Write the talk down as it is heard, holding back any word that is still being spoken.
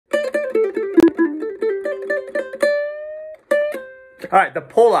All right, the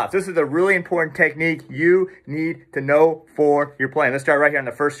pull-offs. This is a really important technique you need to know for your playing. Let's start right here on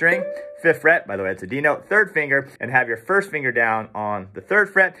the first string, 5th fret. By the way, it's a D note, 3rd finger, and have your 1st finger down on the 3rd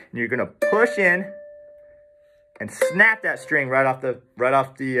fret. And you're gonna push in and snap that string right off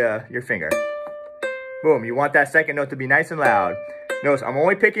your finger. Boom. You want that second note to be nice and loud. Notice I'm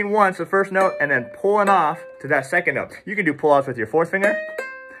only picking once, the first note, and then pulling off to that second note. You can do pull-offs with your 4th finger,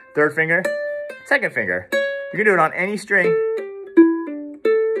 3rd finger, 2nd finger. You can do it on any string.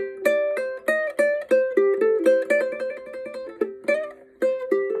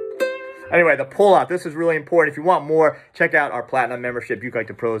 Anyway, the pull-off, this is really important. If you want more, check out our Platinum membership,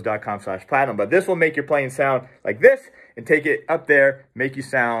 ukelikethepros.com/platinum. But this will make your playing sound like this and take it up there, make you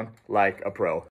sound like a pro.